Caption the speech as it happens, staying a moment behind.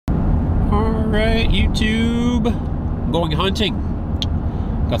Alright, YouTube. I'm going hunting.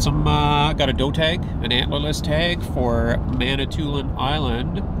 Got a doe tag, an antlerless tag for Manitoulin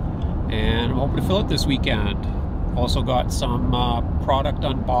Island, and I'm hoping to fill it this weekend. Also got some product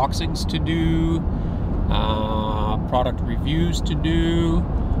unboxings to do, product reviews to do,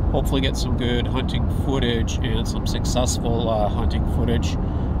 hopefully get some good hunting footage and some successful hunting footage.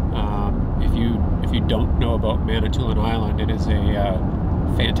 If you don't know about Manitoulin Island, it is a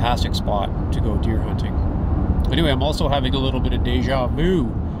fantastic spot to go deer hunting. Anyway, I'm also having a little bit of deja vu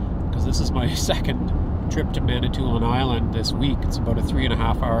because this is my second trip to Manitoulin Island this week. It's about a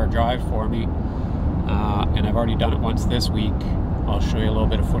 3.5 hour drive for me, and I've already done it once this week. I'll show you a little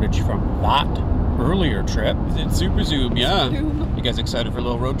bit of footage from that earlier trip. Is it Super Zoom? Yeah. Zoom. You guys excited for a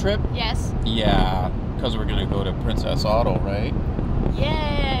little road trip? Yes. Yeah, because we're gonna go to Princess Auto, right?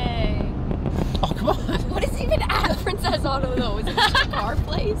 Yay! Oh, come on. What is even at Princess Auto though? Is it just a car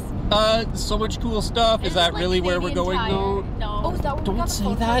place? So much cool stuff. Is that like really where we're going though? No. Oh, is that where we Don't got the say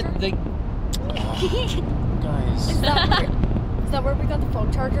phone that. charger? Guys. Is that where we got the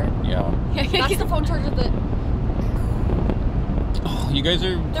phone charger? Yeah. That's the phone charger that... Oh, you guys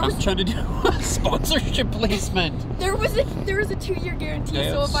are... I'm trying to do a sponsorship placement. There was a 2-year guarantee,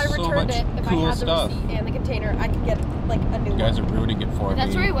 so if I returned it, if I cool had the stuff. receipt and the container, I could get like a new one. You guys are ruining it for me.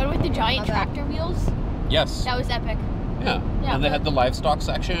 That's where we went with the giant tractor wheels? Yes. That was epic. Yeah. And they had the livestock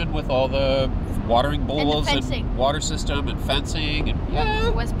section with all the watering bowls and water system and fencing. And yeah.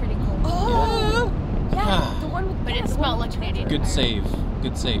 It was pretty cool. Oh! Yeah, the one with... But it smelled like Canadian. Good save.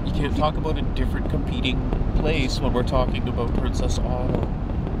 Good save. You can't talk about a different competing place when we're talking about Princess Auto.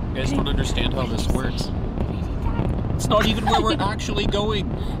 You guys don't understand how this works. It's not even where we're actually going.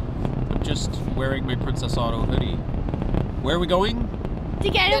 I'm just wearing my Princess Auto hoodie. Where are we going? To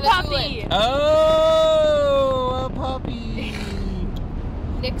get a puppy! Oh, a puppy!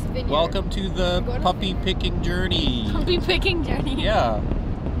 Nick's Vineyard. Welcome to the puppy picking journey. Puppy picking journey. Yeah.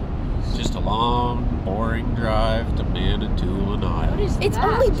 Just a long, boring drive to Manitoulin Island. It's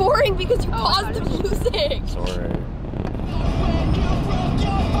only boring because you paused the music. It's alright.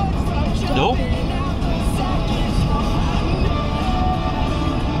 Nope.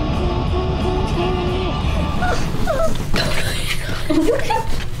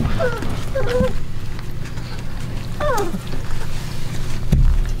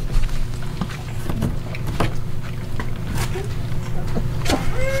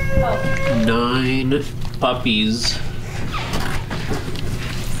 Nine puppies.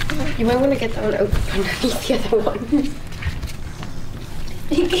 You might want to get that one out underneath the other one.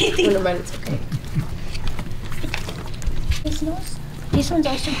 Never mind, it's okay. This one's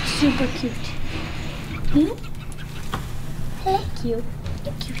also super cute. I like you.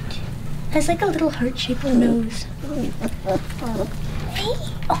 You're cute. Has like a little heart-shaped nose. Hey!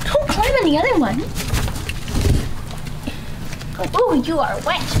 Oh, don't climb on the other one. Oh, you are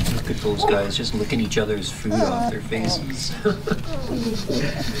wet. Look at those guys just licking each other's food off their faces.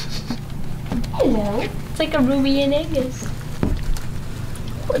 Hello. It's like a ruby and Angus.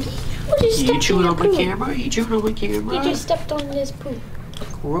 What is You chewing on my camera? You chewing on my camera? You just stepped on this poo.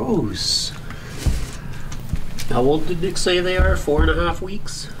 Gross. How old did Nick say they are? 4.5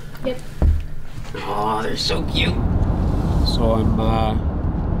 weeks? Yep. Oh, they're so cute. So I'm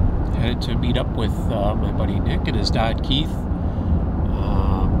headed to meet up with my buddy Nick and his dad Keith.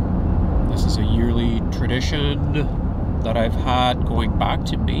 This is a yearly tradition that I've had going back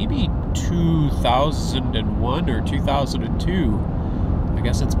to maybe 2001 or 2002. I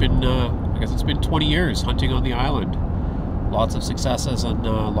guess it's been 20 years hunting on the island. Lots of successes and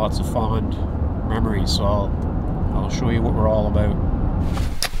lots of fond memories. So I'll show you what we're all about.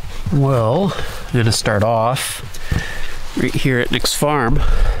 Well, I'm gonna start off right here at Nick's farm.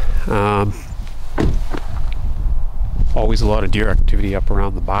 Always a lot of deer activity up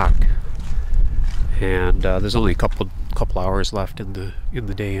around the back, and there's only a couple hours left in the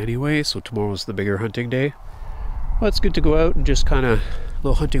day anyway. So tomorrow's the bigger hunting day. Well, it's good to go out and just kind of a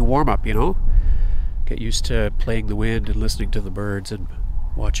little hunting warm up, you know. Get used to playing the wind and listening to the birds and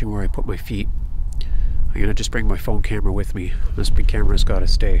watching where I put my feet. I'm gonna just bring my phone camera with me. This big camera's gotta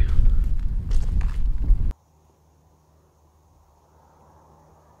stay.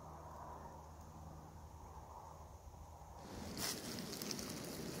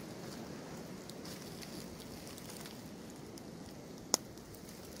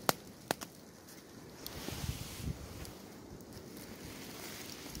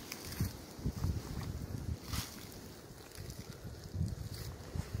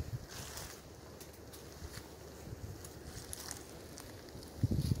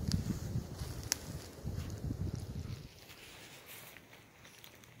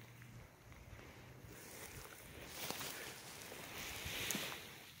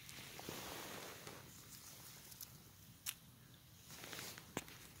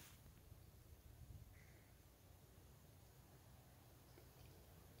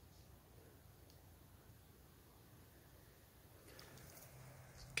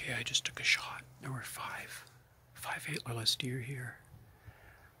 Okay, I just took a shot. There were five antlerless deer here,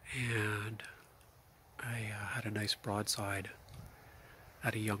 and I had a nice broadside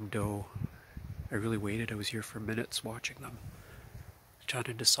at a young doe. I really waited. I was here for minutes watching them, trying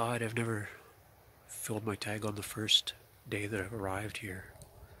to decide. I've never filled my tag on the first day that I've arrived here.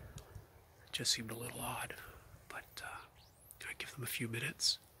 It just seemed a little odd, but I give them a few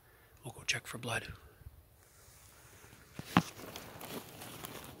minutes. We'll go check for blood.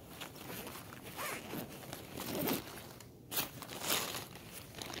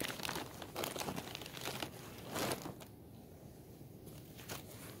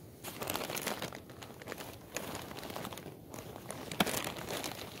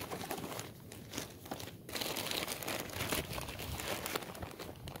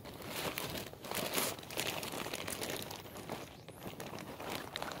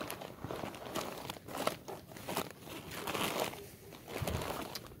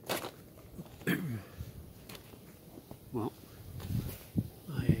 Well,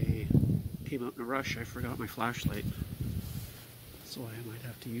 I came out in a rush. I forgot my flashlight, so I might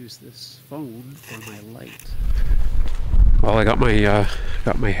have to use this phone for my light. Well, I got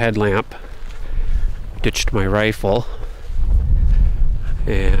my headlamp, ditched my rifle,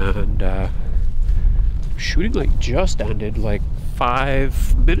 and shooting like just ended like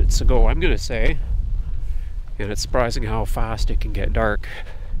 5 minutes ago, I'm gonna say. And it's surprising how fast it can get dark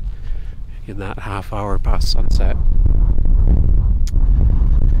in that half hour past sunset.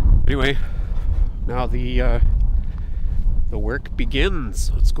 Anyway, now the work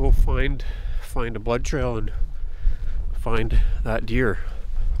begins. Let's go find a blood trail and find that deer.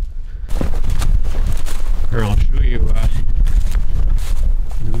 Here, I'll show you. In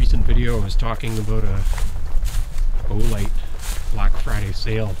a recent video, I was talking about a Olight Black Friday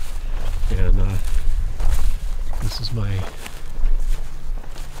sale, and this is one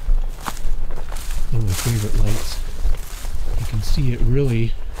of my favorite lights. You can see it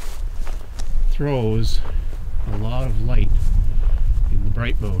really throws a lot of light in the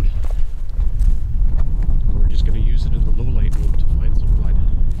bright mode. We're just going to use it in the low light mode to find some blood.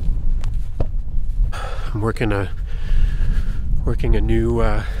 I'm working a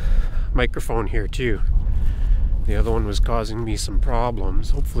new microphone here too. The other one was causing me some problems.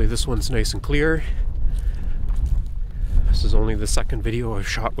 Hopefully this one's nice and clear. This is only the second video I've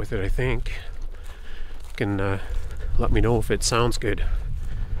shot with it, I think. You can let me know if it sounds good.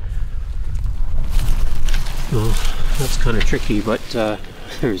 Well, that's kind of tricky, but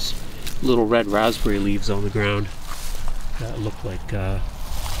there's little red raspberry leaves on the ground that look like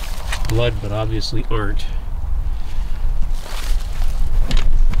blood, but obviously aren't.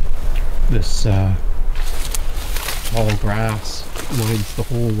 This tall grass lines the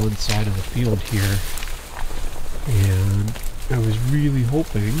whole one side of the field here, and I was really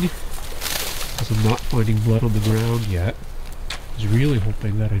hoping, because I'm not finding blood on the ground yet, I was really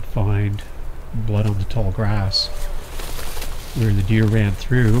hoping that I'd find blood on the tall grass where the deer ran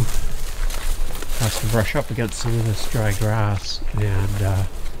through. Has to brush up against some of this dry grass, and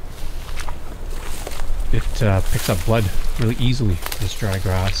it picks up blood really easily, this dry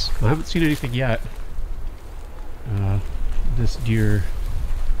grass. I haven't seen anything yet. This deer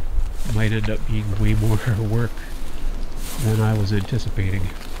might end up being way more work than I was anticipating.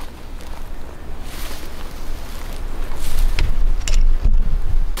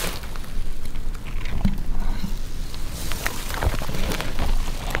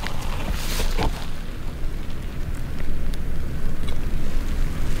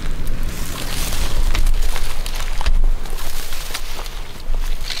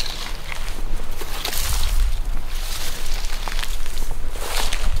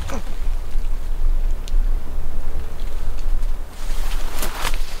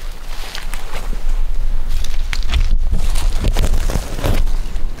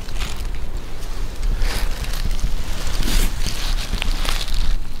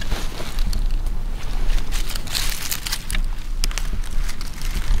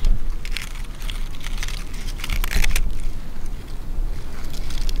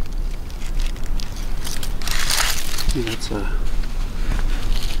 That's a...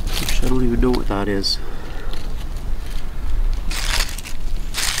 I don't even know what that is.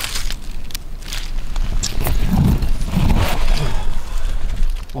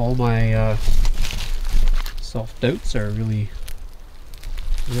 All my self-doubts are really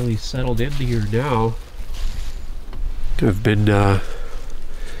settled into here now. I've been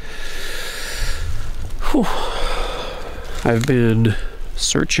I've been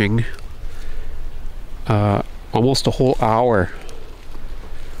searching almost a whole hour,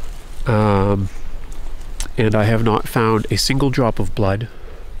 and I have not found a single drop of blood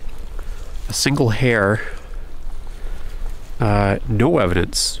a single hair, no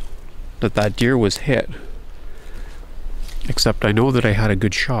evidence that that deer was hit, except I know that I had a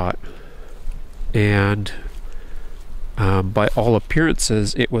good shot, and by all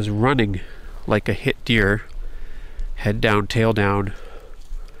appearances it was running like a hit deer, head down, tail down,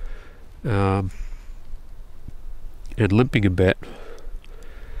 and limping a bit,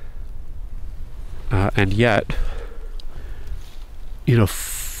 and yet in a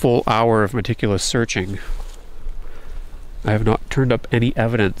full hour of meticulous searching, I have not turned up any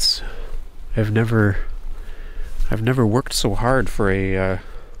evidence. I've never worked so hard for a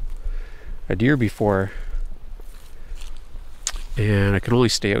deer before, and I can only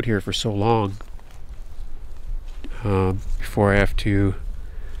stay out here for so long before I have to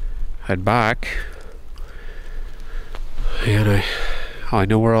head back. And I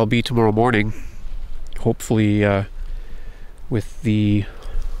know where I'll be tomorrow morning. Hopefully, with the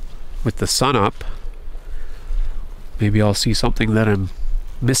sun up, maybe I'll see something that I'm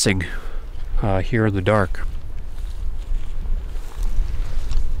missing here in the dark.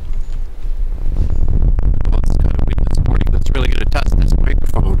 Well, it's kind of wind this morning. That's really going to test this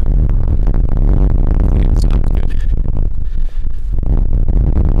microphone. It sounds good.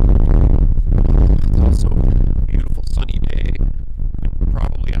 It's also a beautiful sunny day. Could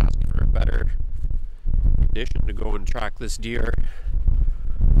probably ask for a better condition to go and track this deer.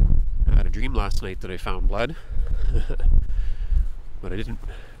 I had a dream last night that I found blood, but I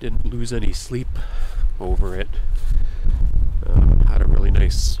didn't lose any sleep over it. Had a really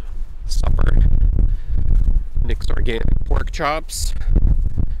nice supper. Nick's organic pork chops,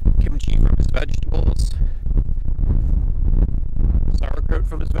 kimchi from his vegetables, sauerkraut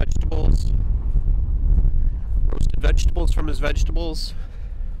from his vegetables, roasted vegetables from his vegetables.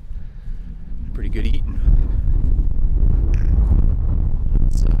 Pretty good eating.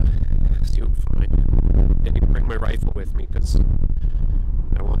 Let's see what we find. I didn't bring my rifle with me because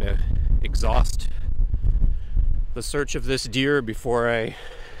I want to exhaust the search of this deer before I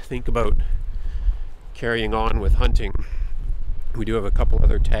think about carrying on with hunting. We do have a couple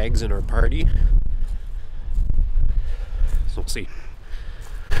other tags in our party, so we'll see.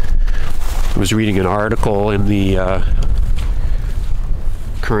 I was reading an article in the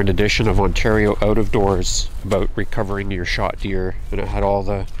current edition of Ontario Out of Doors about recovering your shot deer, and it had all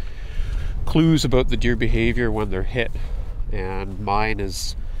the clues about the deer behavior when they're hit, and mine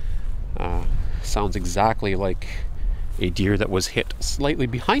is sounds exactly like a deer that was hit slightly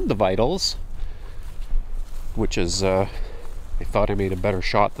behind the vitals, which is I thought I made a better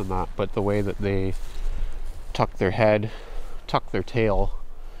shot than that, but the way that they tuck their head, tuck their tail,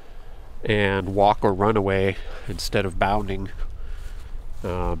 and walk or run away instead of bounding,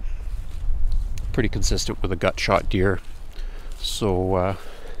 pretty consistent with a gut shot deer. So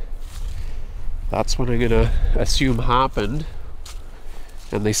that's what I'm gonna assume happened,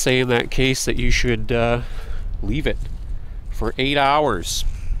 and they say in that case that you should leave it for 8 hours.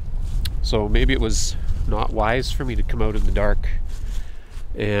 So maybe it was not wise for me to come out in the dark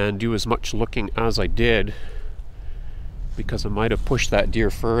and do as much looking as I did, because I might have pushed that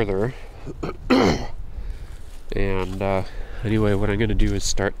deer further. And anyway, what I'm going to do is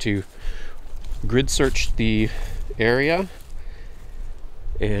start to grid search the area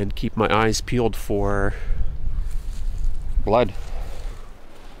and keep my eyes peeled for blood.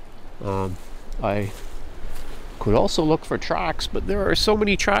 I could also look for tracks, but there are so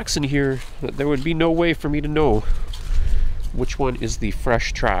many tracks in here that there would be no way for me to know which one is the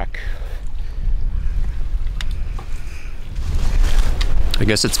fresh track. I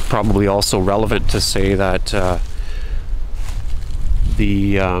guess it's probably also relevant to say that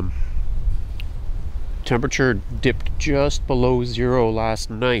the temperature dipped just below zero last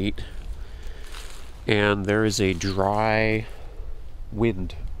night, and there is a dry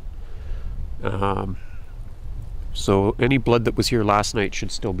wind. So any blood that was here last night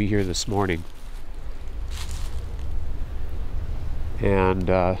should still be here this morning. And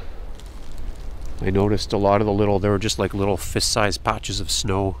I noticed a lot of the little, there were just like little fist-sized patches of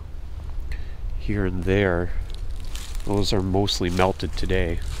snow here and there. Those are mostly melted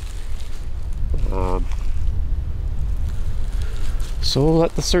today. So we'll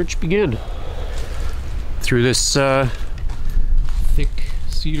let the search begin through this thick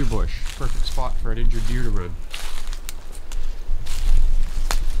cedar bush. Perfect spot for an injured deer to run.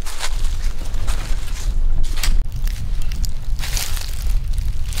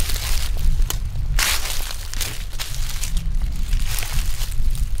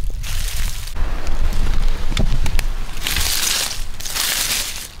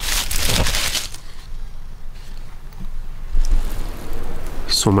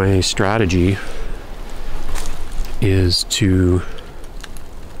 So my strategy is to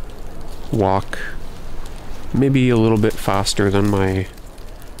walk maybe a little bit faster than my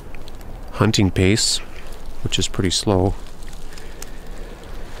hunting pace, which is pretty slow.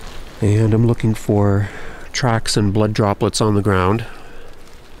 And I'm looking for tracks and blood droplets on the ground.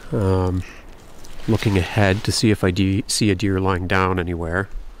 Looking ahead to see if I see a deer lying down anywhere.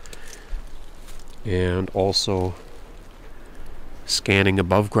 And also scanning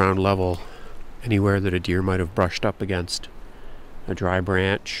above ground level anywhere that a deer might have brushed up against a dry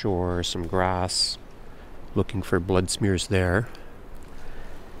branch or some grass, looking for blood smears there.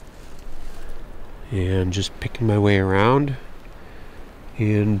 And just picking my way around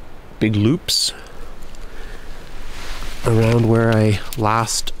in big loops around where I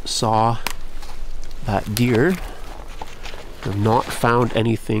last saw that deer. I've not found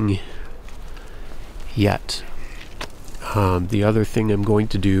anything yet. The other thing I'm going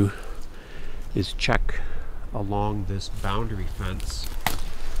to do is check along this boundary fence,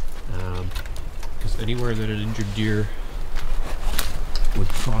 because anywhere that an injured deer would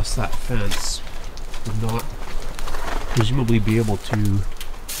cross that fence would not presumably be able to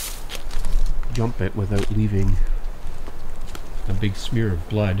jump it without leaving a big smear of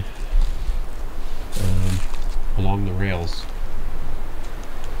blood along the rails.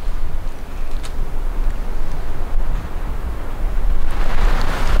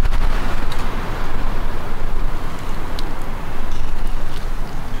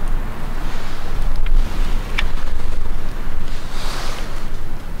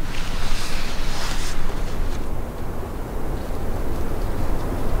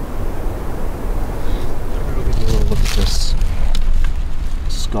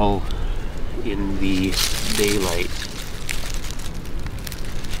 Skull in the daylight.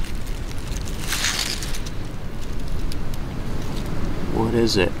 What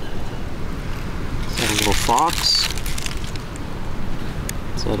is it? Is that a little fox?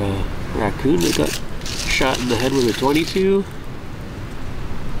 Is that a raccoon that got shot in the head with a .22?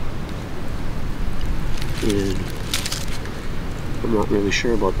 And I'm not really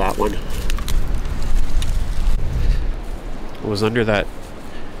sure about that one. I was under that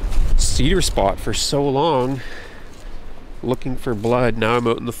cedar spot for so long looking for blood. Now I'm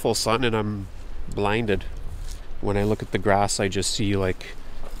out in the full sun and I'm blinded. When I look at the grass, I just see like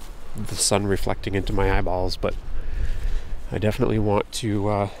the sun reflecting into my eyeballs. But I definitely want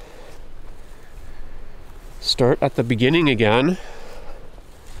to start at the beginning again,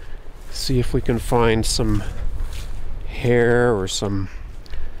 see if we can find some hair or some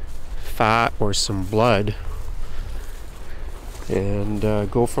fat or some blood, and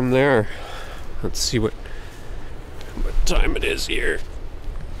go from there. Let's see what time it is here.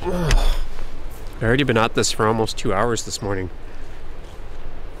 I've already been at this for almost 2 hours this morning.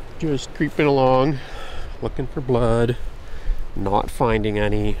 Just creeping along, looking for blood, not finding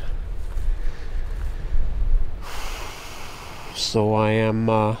any. So I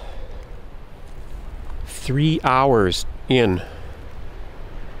am 3 hours in.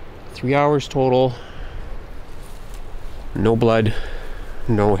 3 hours total. No blood,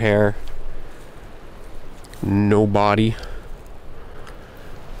 no hair, no body.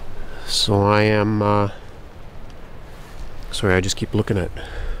 So I am, sorry, I just keep looking at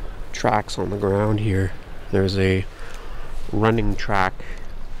tracks on the ground here. There's a running track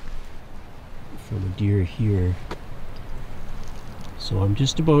from a deer here. So I'm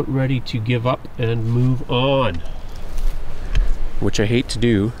just about ready to give up and move on, which I hate to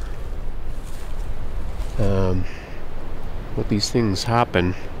do. But these things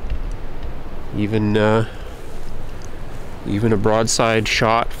happen. Even a broadside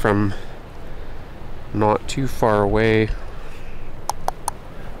shot from not too far away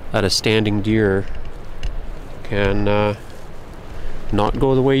at a standing deer can not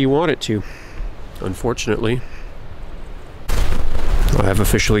go the way you want it to, unfortunately. I have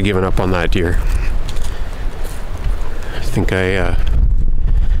officially given up on that deer. I think I've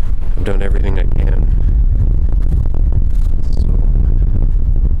done everything I can. So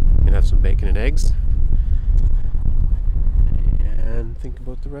I'm gonna have some bacon and eggs and think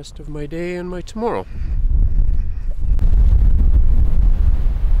about the rest of my day and my tomorrow.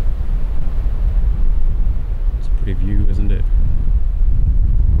 It's a pretty view, isn't it?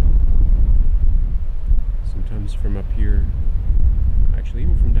 Sometimes from up here, actually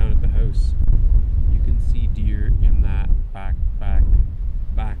even from down at the house, you can see deer in that back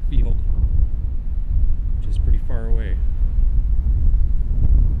field, which is pretty far away.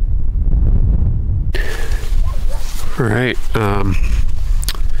 Alright,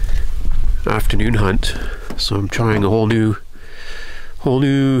 afternoon hunt. So I'm trying a whole new Whole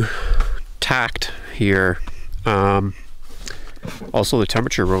new tact here. Also the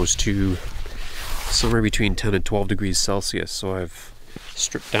temperature rose to somewhere between 10 and 12 degrees Celsius, so I've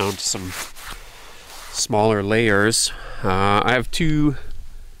stripped down to some smaller layers. I have 2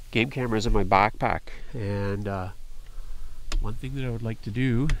 game cameras in my backpack, and one thing that I would like to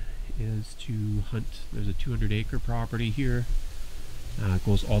do is to hunt. There's a 200-acre property here. It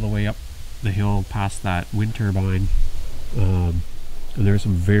goes all the way up the hill past that wind turbine, and there are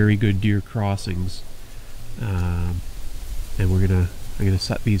some very good deer crossings. And I'm gonna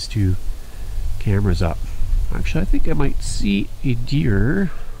set these 2 cameras up. Actually, I think I might see a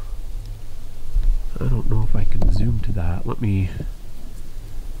deer. I don't know if I can zoom to that. Let me.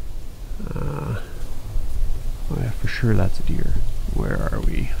 Oh yeah, for sure that's a deer. Where are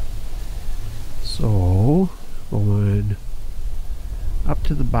we? So, going up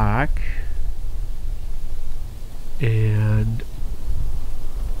to the back, and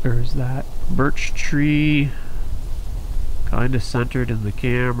there's that birch tree kind of centered in the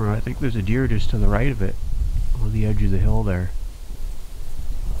camera. I think there's a deer just to the right of it on the edge of the hill there.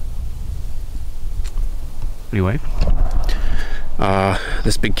 Anyway,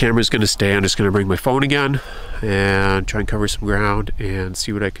 this big camera is going to stay. I'm just going to bring my phone again and try and cover some ground and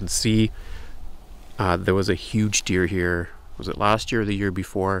see what I can see. There was a huge deer here. Was it last year or the year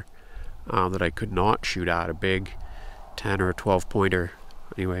before that I could not shoot at? A big 10 or a 12 pointer.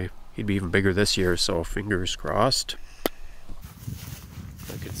 Anyway, he'd be even bigger this year, so fingers crossed.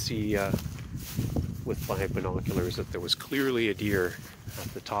 I could see with my binoculars that there was clearly a deer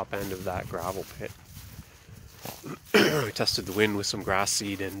at the top end of that gravel pit. I tested the wind with some grass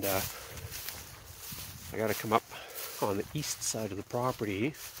seed, and I got to come up on the east side of the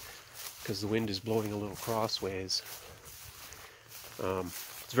property because the wind is blowing a little crossways.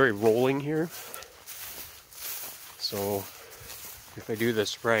 It's very rolling here, so if I do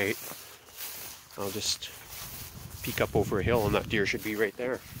this right, I'll just peek up over a hill and that deer should be right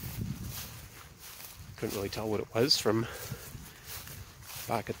there. Couldn't really tell what it was from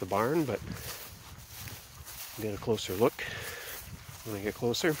back at the barn, but I'll get a closer look when I get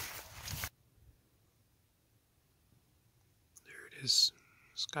closer. There it is,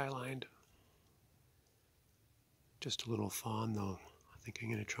 skylined. Just a little fawn though. I think I'm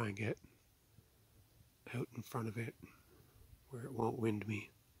going to try and get out in front of it where it won't wind me,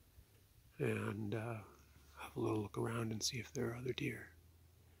 and have a little look around and see if there are other deer.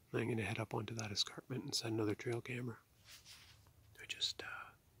 And I'm going to head up onto that escarpment and set another trail camera.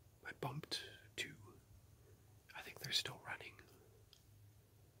 I bumped 2. I think they're still running.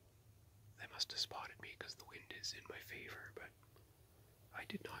 They must have spotted me because the wind is in my favor, but I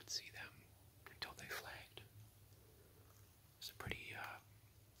did not see them until they flagged. It's a pretty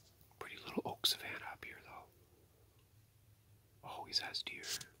little oak savanna up here though. Always has deer.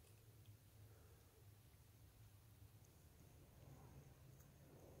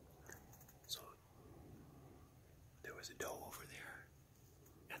 So there was a doe over there,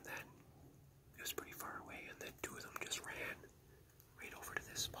 and then it was pretty far away, and then 2 of them just ran right over to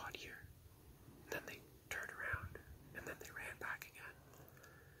this spot here. And then they turned around, and then they ran back again.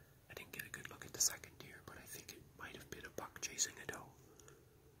 I didn't get a good look at the second deer, but I think it might have been a buck chasing a doe.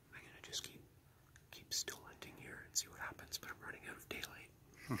 I'm gonna just keep still hunting here and see what happens, but I'm running out of daylight.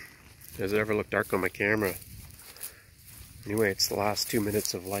 Does it ever look dark on my camera? Anyway, it's the last 2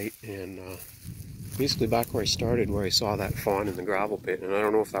 minutes of light, and basically back where I started, where I saw that fawn in the gravel pit, and I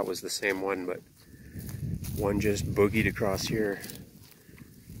don't know if that was the same one, but one just boogied across here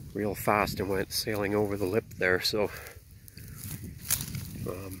real fast and went sailing over the lip there, so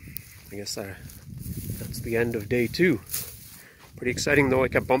I guess that's the end of day 2. Pretty exciting though. I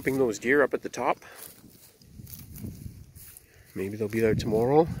kept bumping those deer up at the top. Maybe they'll be there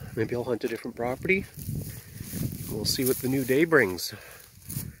tomorrow. Maybe I'll hunt a different property. We'll see what the new day brings.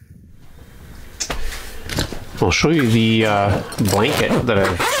 I'll show you the blanket that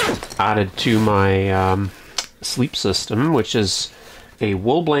I've added to my sleep system, which is a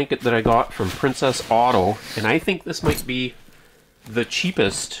wool blanket that I got from Princess Auto, and I think this might be the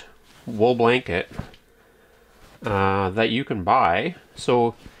cheapest wool blanket that you can buy.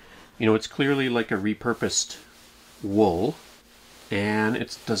 So, you know, it's clearly like a repurposed wool, and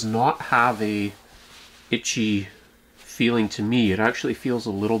it does not have a itchy feeling to me. It actually feels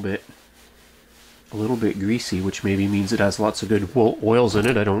a little bit greasy, which maybe means it has lots of good wool oils in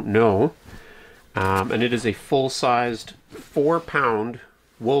it. I don't know. And it is a full-sized 4-pound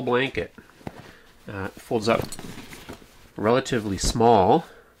wool blanket. It folds up relatively small,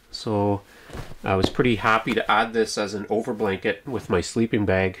 so I was pretty happy to add this as an over blanket with my sleeping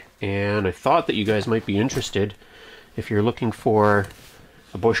bag, and I thought that you guys might be interested if you're looking for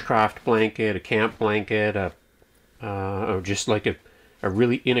bushcraft blanket, a camp blanket, or just like a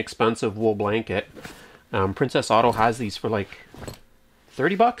really inexpensive wool blanket. Princess Auto has these for like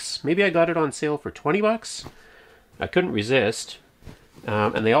 30 bucks. Maybe I got it on sale for 20 bucks. I couldn't resist.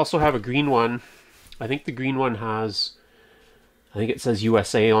 And they also have a green one. I think the green one has, I think it says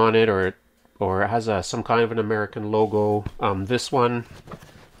USA on it, or it has some kind of an American logo. This one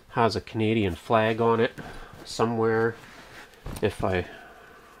has a Canadian flag on it somewhere. If I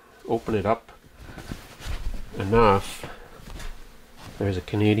open it up enough, there's a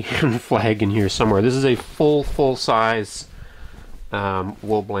Canadian flag in here somewhere. This is a full size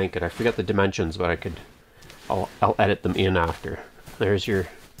wool blanket. I forget the dimensions, but I'll edit them in after. There's your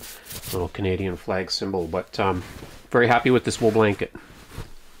little Canadian flag symbol, but very happy with this wool blanket.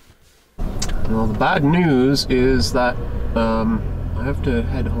 Well, the bad news is that I have to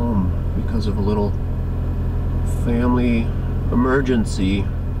head home because of a little family emergency.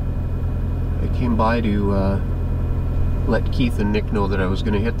 I came by to let Keith and Nick know that I was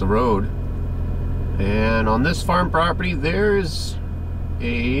going to hit the road. And on this farm property, there's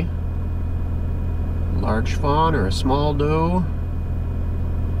a large fawn or a small doe.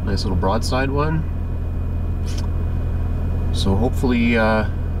 Nice little broadside one. So hopefully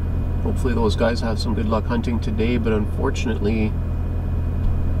those guys have some good luck hunting today, but unfortunately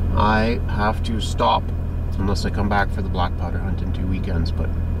I have to stop unless I come back for the black powder hunt in 2 weekends. But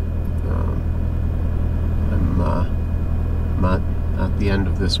I'm at the end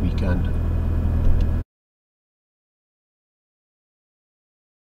of this weekend.